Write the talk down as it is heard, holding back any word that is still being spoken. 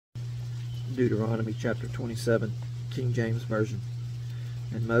Deuteronomy chapter 27, King James Version.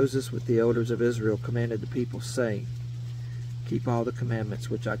 And Moses with the elders of Israel commanded the people, saying, Keep all the commandments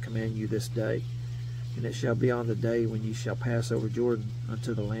which I command you this day. And it shall be on the day when ye shall pass over Jordan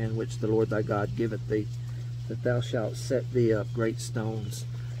unto the land which the Lord thy God giveth thee, that thou shalt set thee up great stones,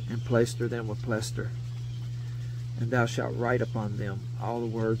 and plaister them with plaster. And thou shalt write upon them all the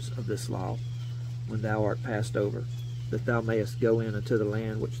words of this law, when thou art passed over, that thou mayest go in unto the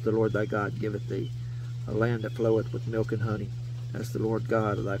land which the Lord thy God giveth thee, a land that floweth with milk and honey, as the Lord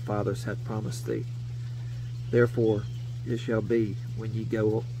God of thy fathers hath promised thee. Therefore it shall be, when ye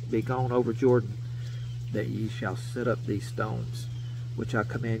be gone over Jordan, that ye shall set up these stones, which I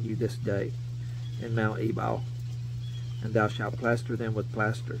command you this day, in Mount Ebal, and thou shalt plaster them with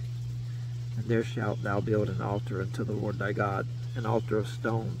plaster. And there shalt thou build an altar unto the Lord thy God, an altar of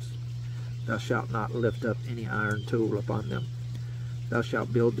stones. Thou shalt not lift up any iron tool upon them. Thou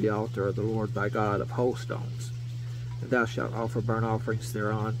shalt build the altar of the Lord thy God of whole stones. And thou shalt offer burnt offerings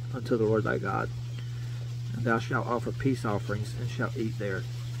thereon unto the Lord thy God. And thou shalt offer peace offerings, and shalt eat there,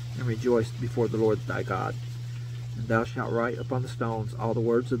 and rejoice before the Lord thy God. And thou shalt write upon the stones all the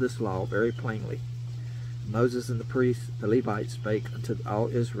words of this law very plainly. Moses and the priests, the Levites, spake unto all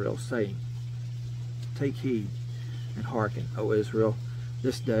Israel, saying, Take heed, and hearken, O Israel,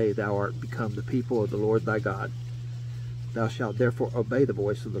 this day thou art become the people of the Lord thy God. Thou shalt therefore obey the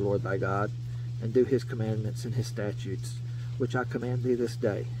voice of the Lord thy God, and do his commandments and his statutes, which I command thee this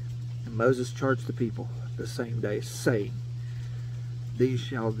day. And Moses charged the people the same day, saying, These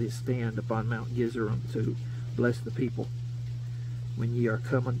shall ye stand upon Mount Gerizim to bless the people, when ye are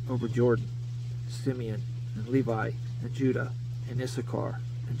coming over Jordan, Simeon and Levi and Judah and Issachar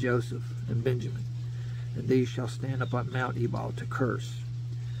and Joseph and Benjamin. And these shall stand upon Mount Ebal to curse.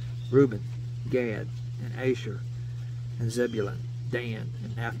 Reuben, Gad, and Asher, and Zebulun, Dan,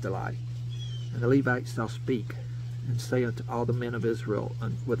 and Naphtali. And the Levites shall speak, and say unto all the men of Israel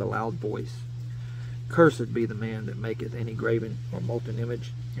with a loud voice, Cursed be the man that maketh any graven or molten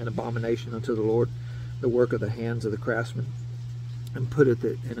image, an abomination unto the Lord, the work of the hands of the craftsman, and putteth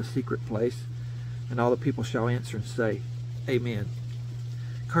it in a secret place. And all the people shall answer and say, Amen.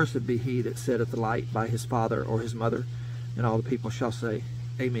 Cursed be he that setteth light by his father or his mother. And all the people shall say,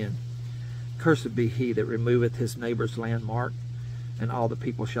 Amen. Cursed be he that removeth his neighbor's landmark. And all the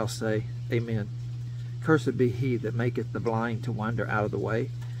people shall say, Amen. Cursed be he that maketh the blind to wander out of the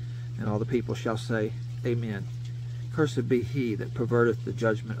way. And all the people shall say, Amen. Cursed be he that perverteth the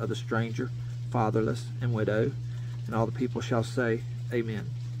judgment of the stranger, fatherless, and widow. And all the people shall say, Amen.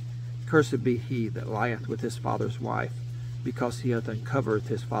 Cursed be he that lieth with his father's wife, because he hath uncovered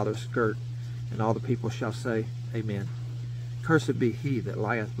his father's skirt. And all the people shall say, Amen. Cursed be he that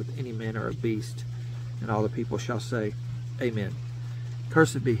lieth with any man or a beast. And all the people shall say, Amen.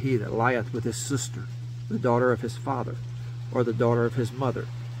 Cursed be he that lieth with his sister, the daughter of his father, or the daughter of his mother.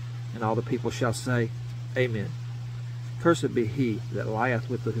 And all the people shall say, Amen. Cursed be he that lieth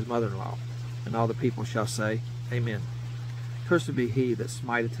with his mother-in-law. And all the people shall say, Amen. Cursed be he that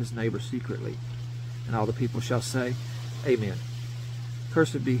smiteth his neighbor secretly. And all the people shall say, Amen.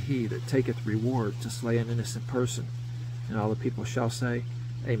 Cursed be he that taketh reward to slay an innocent person. And all the people shall say,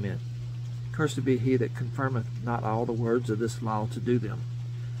 Amen. Cursed be he that confirmeth not all the words of this law to do them.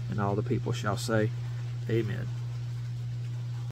 And all the people shall say, Amen.